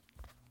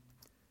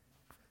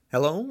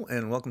Hello,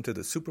 and welcome to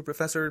the Super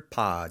Professor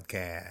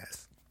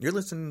Podcast. You're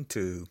listening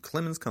to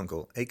Clemens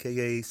Kunkel,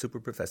 aka Super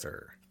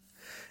Professor.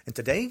 And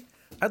today,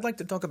 I'd like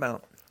to talk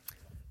about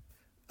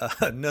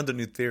another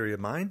new theory of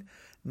mine.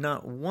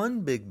 Not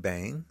one Big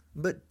Bang,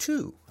 but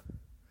two.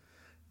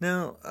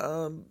 Now,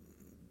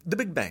 the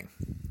Big Bang.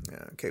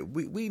 Okay,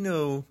 we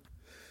know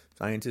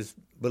scientists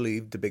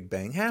believe the Big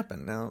Bang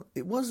happened. Now,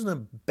 it wasn't a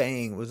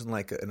bang, it wasn't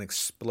like an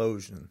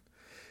explosion.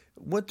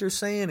 What they're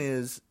saying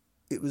is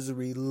it was a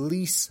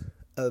release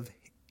of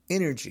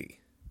energy.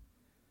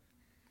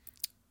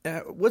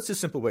 What's a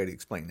simple way to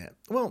explain that?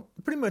 Well,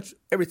 pretty much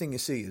everything you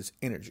see is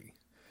energy.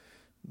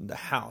 The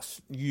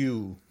house,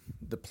 you,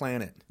 the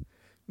planet.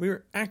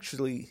 We're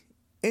actually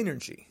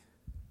energy.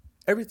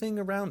 Everything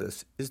around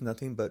us is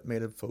nothing but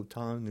made of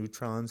photons,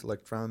 neutrons,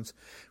 electrons.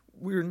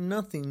 We're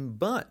nothing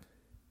but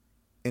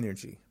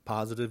energy,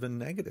 positive and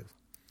negative.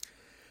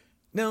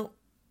 Now,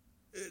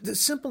 the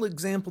simple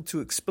example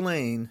to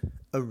explain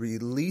a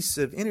release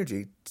of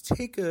energy,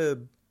 take a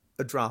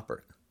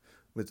dropper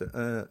with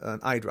an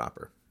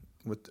eyedropper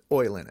with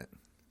oil in it,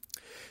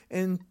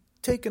 and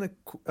take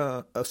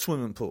a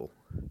swimming pool.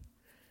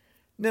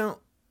 Now,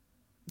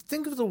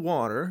 think of the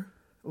water.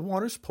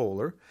 Water's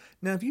polar.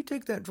 Now, if you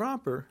take that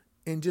dropper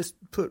and just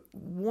put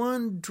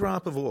one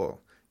drop of oil,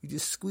 you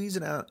just squeeze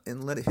it out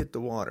and let it hit the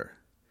water.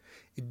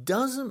 It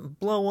doesn't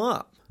blow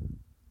up.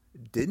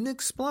 It didn't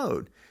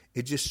explode.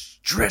 It just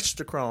stretched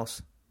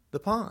across the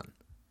pond.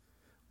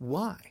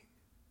 Why?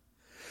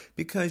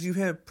 Because you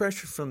have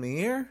pressure from the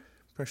air,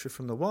 pressure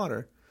from the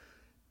water,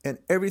 and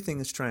everything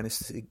is trying to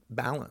seek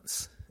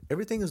balance.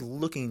 Everything is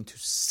looking to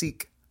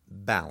seek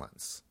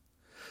balance.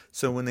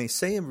 So when they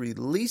say a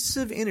release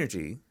of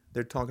energy,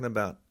 they're talking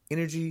about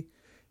energy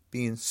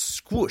being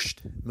squished,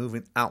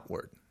 moving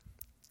outward,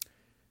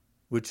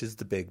 which is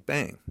the Big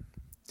Bang.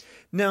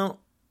 Now,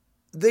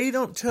 they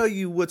don't tell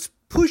you what's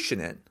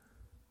pushing it,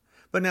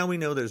 but now we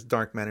know there's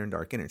dark matter and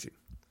dark energy.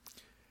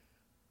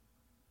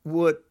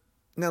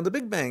 Now, the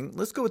Big Bang,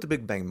 let's go with the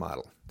Big Bang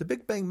model. The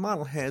Big Bang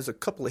model has a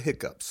couple of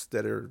hiccups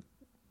that are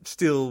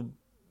still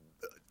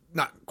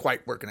not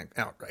quite working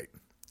out right.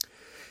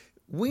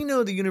 We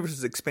know the universe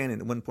is expanding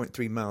at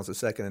 1.3 miles a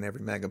second in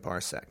every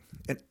megaparsec,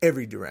 in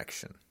every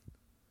direction.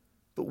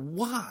 But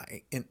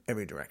why in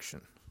every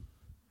direction?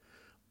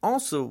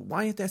 Also,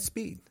 why at that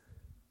speed?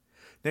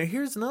 Now,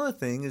 here's another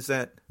thing, is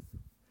that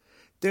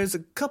there's a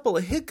couple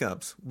of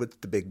hiccups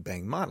with the Big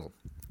Bang model.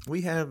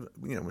 We have,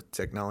 with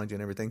technology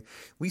and everything,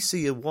 we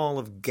see a wall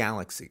of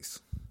galaxies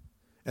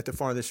at the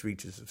farthest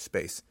reaches of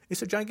space.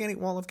 It's a gigantic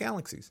wall of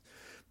galaxies.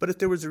 But if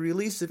there was a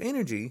release of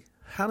energy,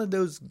 how did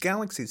those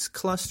galaxies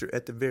cluster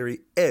at the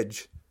very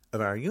edge of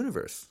our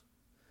universe?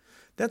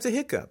 That's a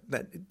hiccup.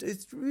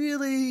 It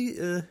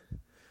really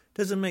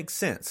doesn't make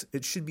sense.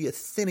 It should be a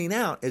thinning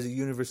out as the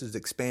universe is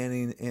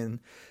expanding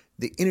and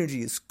the energy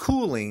is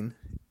cooling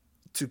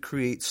to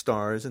create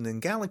stars and then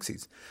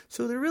galaxies.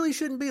 So there really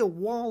shouldn't be a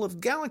wall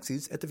of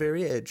galaxies at the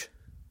very edge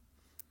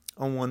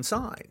on one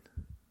side.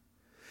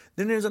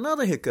 Then there's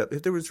another hiccup.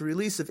 If there was a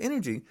release of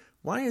energy,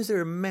 why is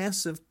there a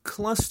massive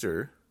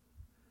cluster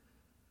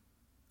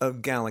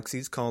of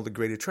galaxies called the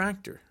Great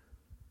Attractor?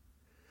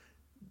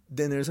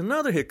 Then there's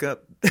another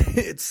hiccup.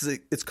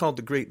 It's called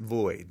the Great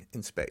Void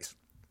in space.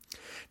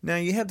 Now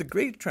you have the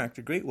Great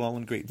Attractor, Great Wall,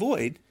 and Great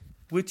Void,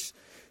 which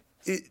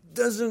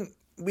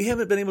we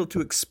haven't been able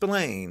to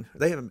explain.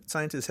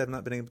 Scientists have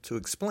not been able to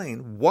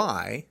explain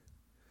why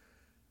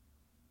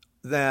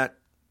that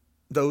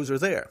those are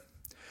there.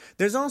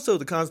 There's also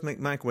the cosmic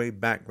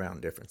microwave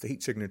background difference, the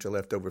heat signature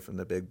left over from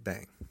the Big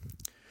Bang.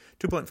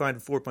 2.5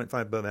 to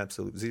 4.5 above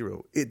absolute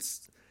zero.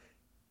 It's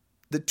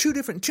the two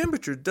different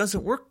temperatures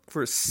doesn't work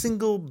for a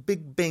single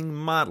Big Bang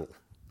model.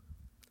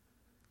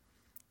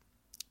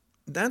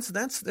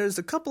 There's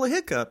a couple of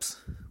hiccups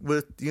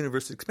with the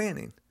universe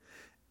expanding,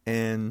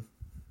 and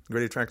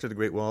Great Attractor, the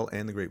Great Wall,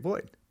 and the Great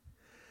Void.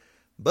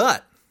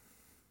 But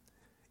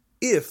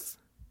if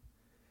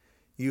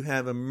you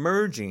have a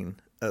merging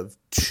of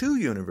two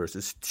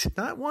universes,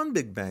 not one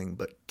Big Bang,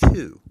 but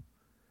two,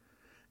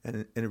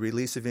 and a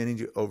release of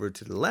energy over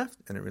to the left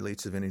and a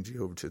release of energy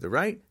over to the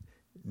right,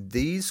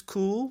 these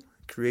cool,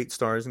 create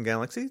stars and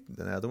galaxies.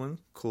 The other one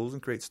cools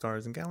and creates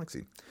stars and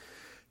galaxies.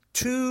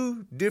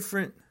 Two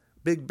different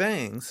Big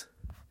Bangs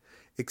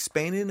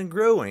expanding and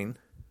growing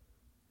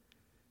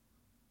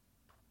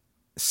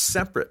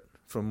separate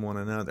from one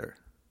another.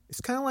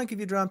 It's kind of like if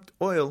you dropped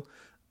oil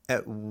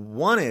at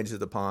one edge of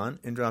the pond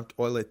and dropped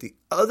oil at the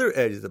other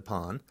edge of the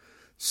pond.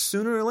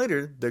 Sooner or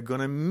later, they're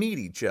going to meet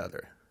each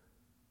other.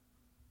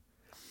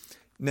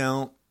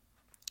 Now,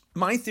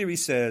 my theory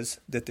says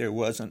that there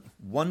wasn't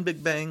one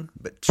Big Bang,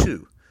 but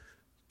two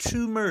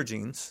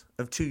mergings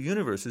of two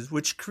universes,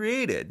 which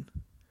created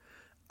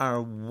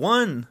our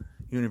one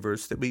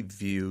universe that we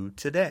view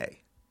today.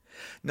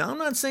 Now, I'm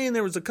not saying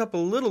there was a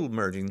couple little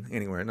merging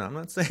anywhere. No, I'm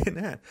not saying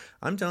that.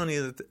 I'm telling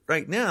you that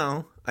right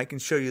now, I can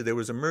show you there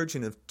was a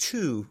merging of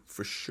two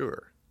for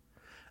sure.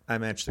 I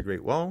matched the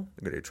Great Wall,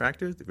 the Great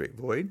Attractor, the Great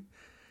Void.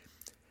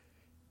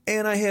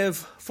 And I have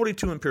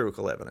 42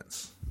 empirical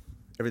evidence.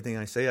 Everything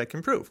I say, I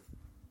can prove.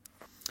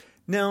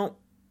 Now,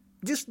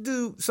 just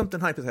do something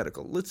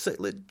hypothetical.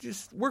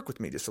 Just work with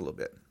me just a little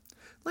bit.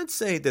 Let's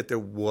say that there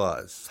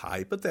was,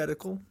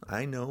 hypothetical.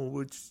 I know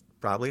it's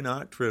probably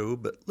not true,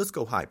 but let's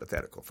go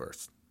hypothetical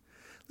first.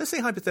 Let's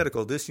say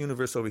hypothetical, this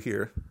universe over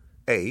here,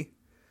 A,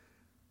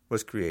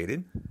 was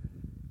created,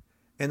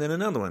 and then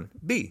another one,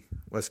 B,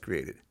 was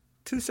created.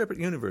 Two separate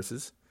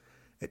universes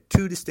at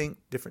two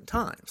distinct different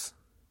times.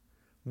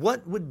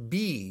 What would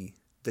be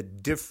the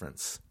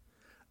difference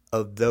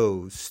of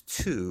those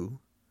two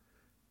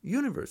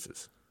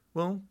universes?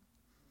 Well,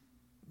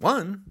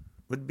 one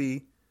would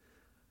be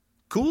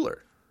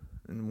cooler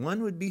and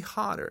one would be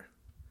hotter.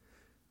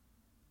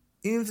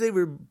 Even if they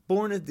were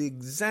born at the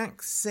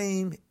exact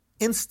same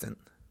instant,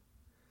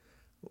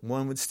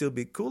 one would still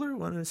be cooler,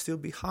 one would still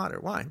be hotter.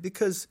 Why?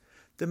 Because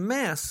the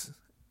mass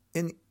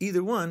in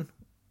either one,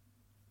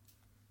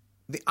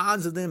 the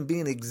odds of them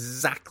being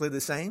exactly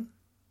the same,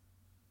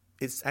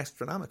 it's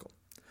astronomical.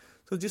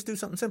 So just do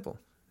something simple.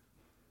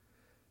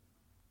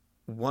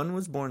 One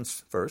was born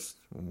first,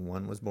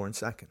 one was born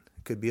second.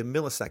 It could be a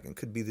millisecond,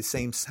 could be the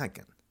same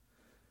second.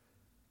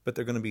 But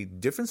they're going to be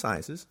different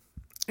sizes.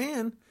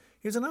 And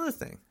here's another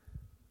thing.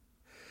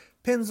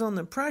 Depends on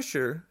the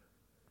pressure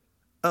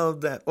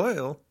of that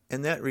oil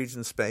in that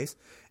region of space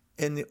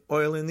and the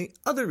oil in the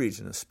other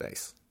region of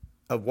space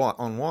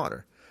on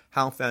water.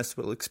 How fast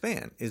will it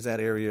expand? Is that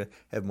area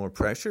have more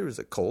pressure? Is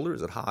it colder?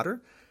 Is it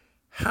hotter?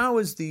 How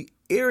is the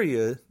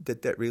area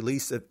that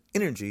release of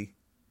energy,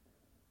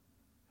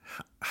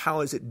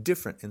 how is it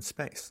different in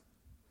space?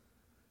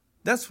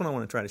 That's what I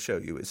want to try to show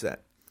you, is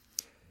that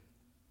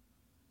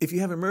if you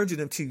have a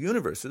merging of two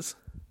universes,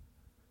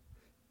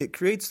 it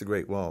creates the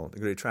Great Wall, the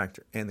Great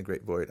Attractor, and the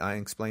Great Void. I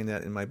explain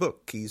that in my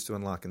book, Keys to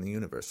Unlocking the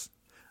Universe.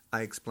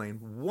 I explain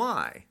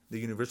why the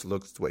universe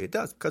looks the way it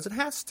does, because it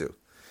has to.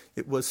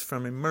 It was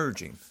from a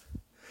merging.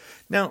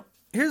 Now,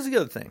 here's the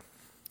other thing.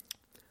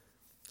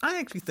 I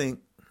actually think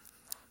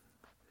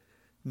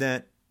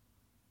that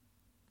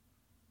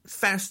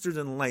faster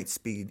than light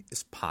speed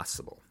is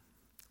possible.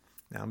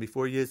 Now,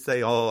 before you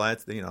say, "Oh,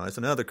 that's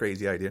another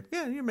crazy idea,"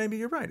 yeah, maybe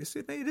you're right.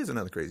 It is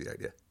another crazy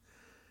idea.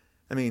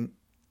 I mean,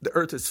 the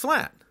Earth is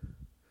flat.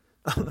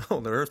 Oh no,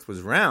 the Earth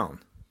was round.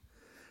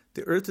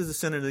 The Earth is the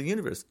center of the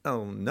universe.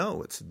 Oh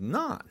no, it's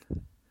not.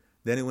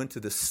 Then it went to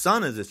the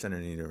Sun as the center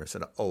of the universe,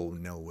 and oh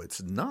no,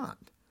 it's not.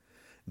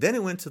 Then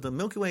it went to the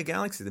Milky Way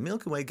galaxy. The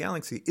Milky Way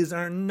galaxy is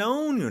our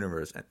known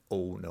universe, and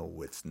oh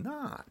no, it's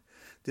not.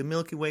 The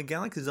Milky Way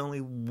galaxy is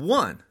only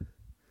one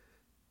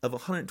of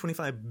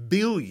 125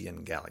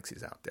 billion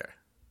galaxies out there.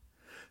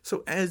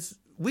 So as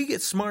we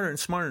get smarter and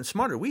smarter and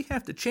smarter, we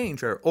have to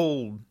change our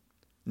old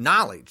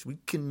knowledge. We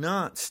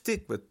cannot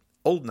stick with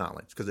old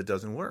knowledge because it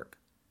doesn't work.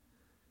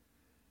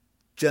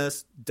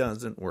 Just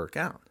doesn't work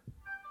out.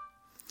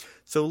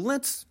 So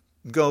let's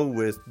go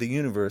with the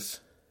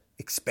universe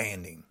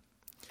expanding.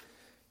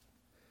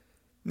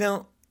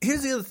 Now,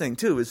 here's the other thing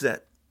too, is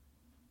that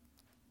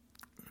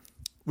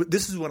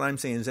this is what I'm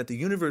saying, is that the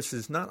universe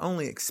is not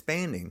only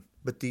expanding,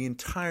 but the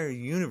entire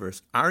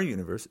universe, our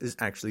universe, is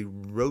actually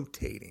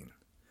rotating.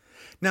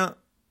 Now,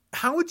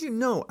 how would you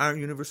know our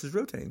universe is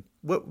rotating?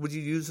 What would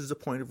you use as a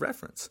point of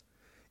reference?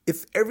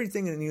 If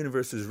everything in the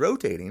universe is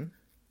rotating,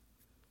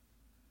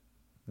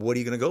 what are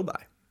you going to go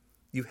by?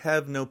 You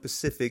have no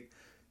specific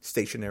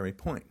stationary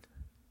point.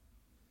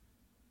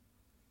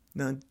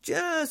 Now,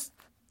 just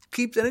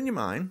keep that in your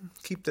mind.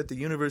 Keep that the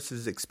universe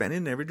is expanding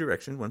in every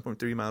direction,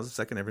 1.3 miles a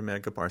second every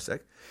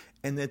megaparsec,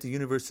 and that the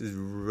universe is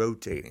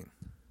rotating.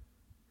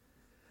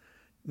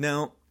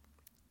 Now,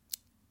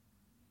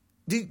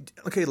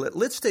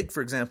 let's take,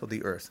 for example,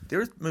 the Earth. The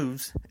Earth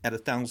moves at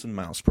 1,000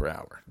 miles per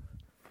hour.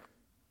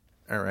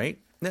 All right?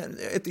 Now,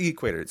 at the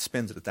equator, it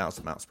spins at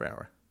 1,000 miles per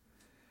hour.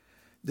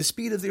 The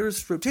speed of the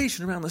Earth's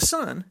rotation around the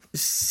sun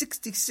is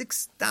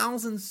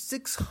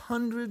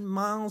 66,600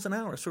 miles an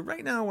hour. So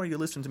right now, while you're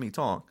listening to me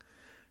talk,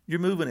 you're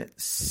moving at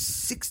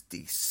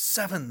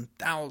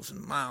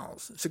 67,000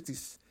 miles,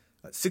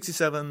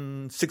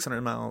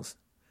 67,600 miles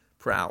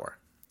per hour.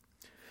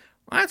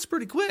 Well, that's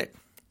pretty quick.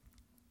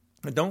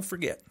 But don't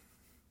forget,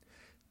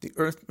 the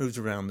Earth moves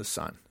around the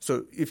sun.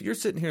 So if you're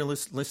sitting here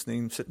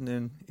listening,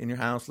 sitting in your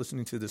house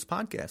listening to this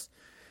podcast,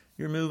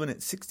 you're moving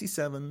at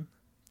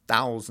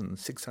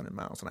 67,600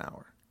 miles an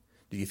hour.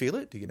 Do you feel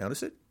it? Do you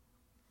notice it?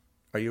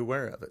 Are you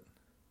aware of it?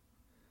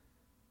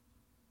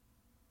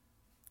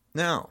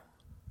 Now,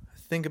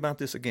 think about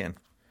this again.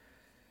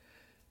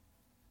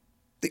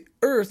 The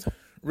Earth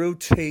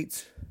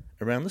rotates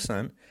around the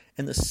sun,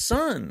 and the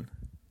sun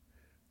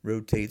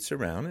rotates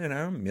around in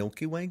our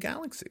Milky Way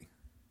galaxy.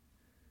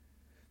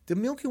 The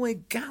Milky Way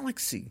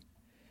galaxy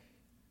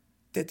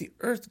that the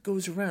Earth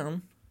goes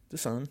around the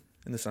sun,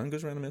 and the sun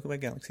goes around the Milky Way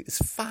galaxy, is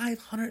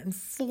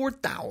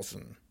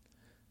 504,000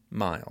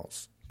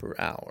 miles per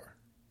hour.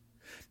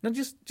 Now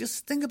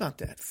just think about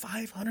that.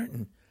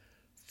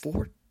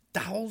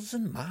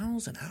 504,000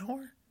 miles an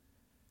hour?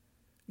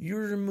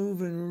 You're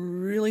moving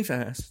really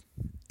fast,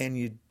 and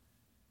you're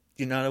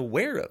not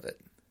aware of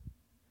it.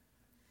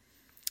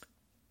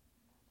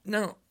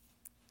 Now,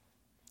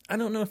 I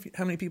don't know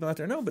how many people out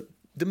there know, but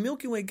the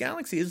Milky Way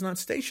galaxy is not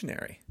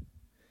stationary.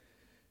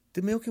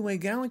 The Milky Way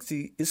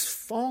galaxy is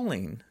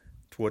falling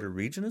toward a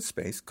region of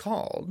space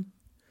called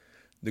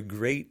the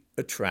Great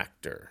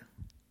Attractor.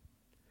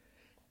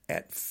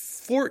 At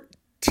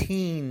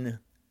 14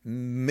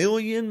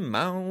 million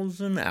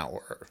miles an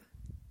hour.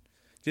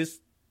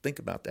 Just think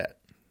about that,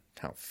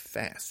 how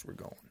fast we're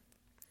going.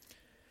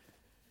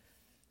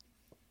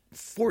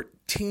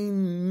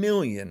 14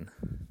 million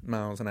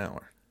miles an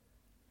hour.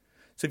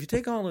 So if you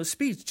take all those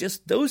speeds,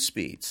 just those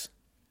speeds,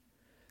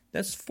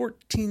 that's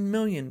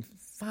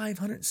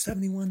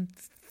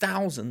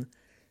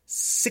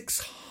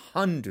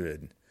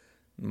 14,571,600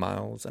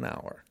 miles an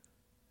hour.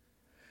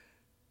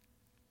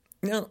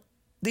 Now,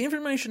 the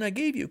information I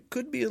gave you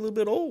could be a little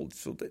bit old,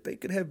 so that they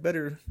could have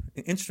better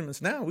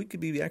instruments now. We could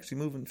be actually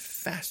moving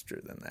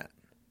faster than that.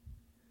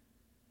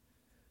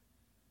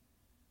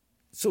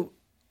 So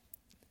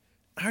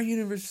our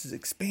universe is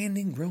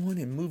expanding, growing,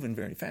 and moving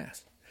very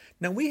fast.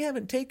 Now, we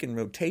haven't taken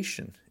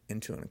rotation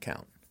into an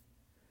account.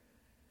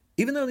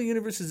 Even though the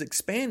universe is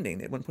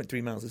expanding at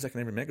 1.3 miles a second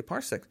every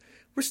megaparsec,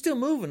 we're still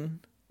moving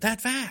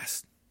that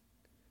fast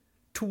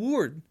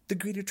toward the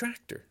Great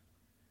Attractor.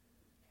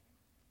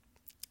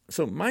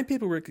 So my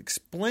paperwork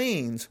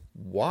explains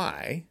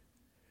why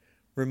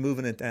we're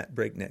moving at that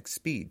breakneck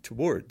speed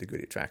toward the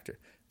Great Attractor.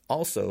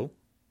 Also,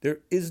 there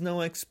is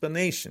no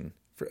explanation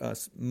for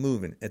us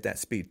moving at that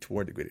speed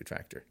toward the Great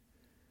Attractor.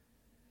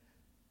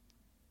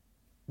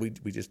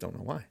 We just don't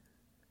know why.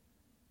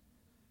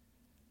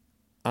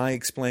 I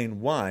explain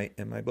why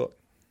in my book.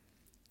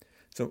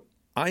 So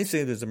I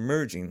say there's a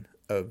merging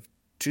of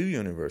two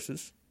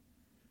universes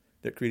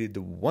that created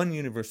the one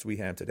universe we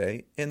have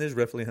today, and there's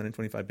roughly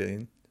 125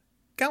 billion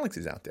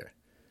galaxies out there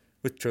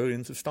with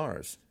trillions of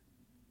stars,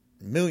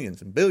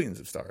 millions and billions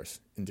of stars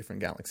in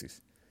different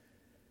galaxies.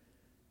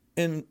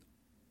 And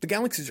the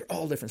galaxies are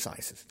all different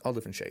sizes, all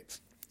different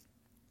shapes.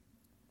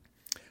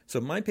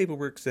 So my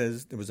paperwork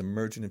says there was a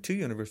merging of two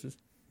universes,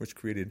 which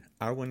created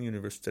our one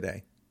universe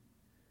today.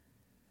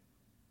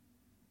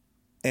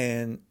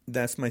 And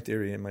that's my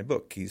theory in my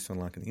book, Keys to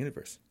Unlocking the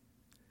Universe.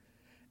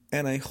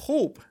 And I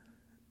hope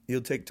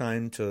you'll take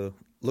time to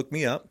look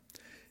me up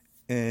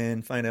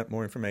and find out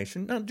more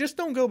information. Now, just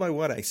don't go by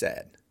what I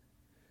said.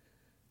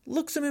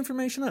 Look some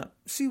information up.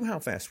 See how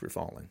fast we're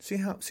falling. See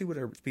what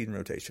our speed and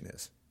rotation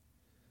is.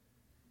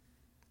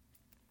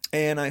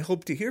 And I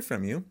hope to hear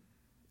from you.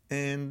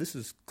 And this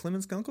is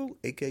Clemens Gunkel,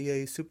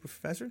 a.k.a. Super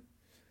Professor.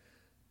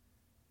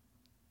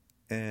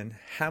 And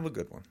have a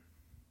good one.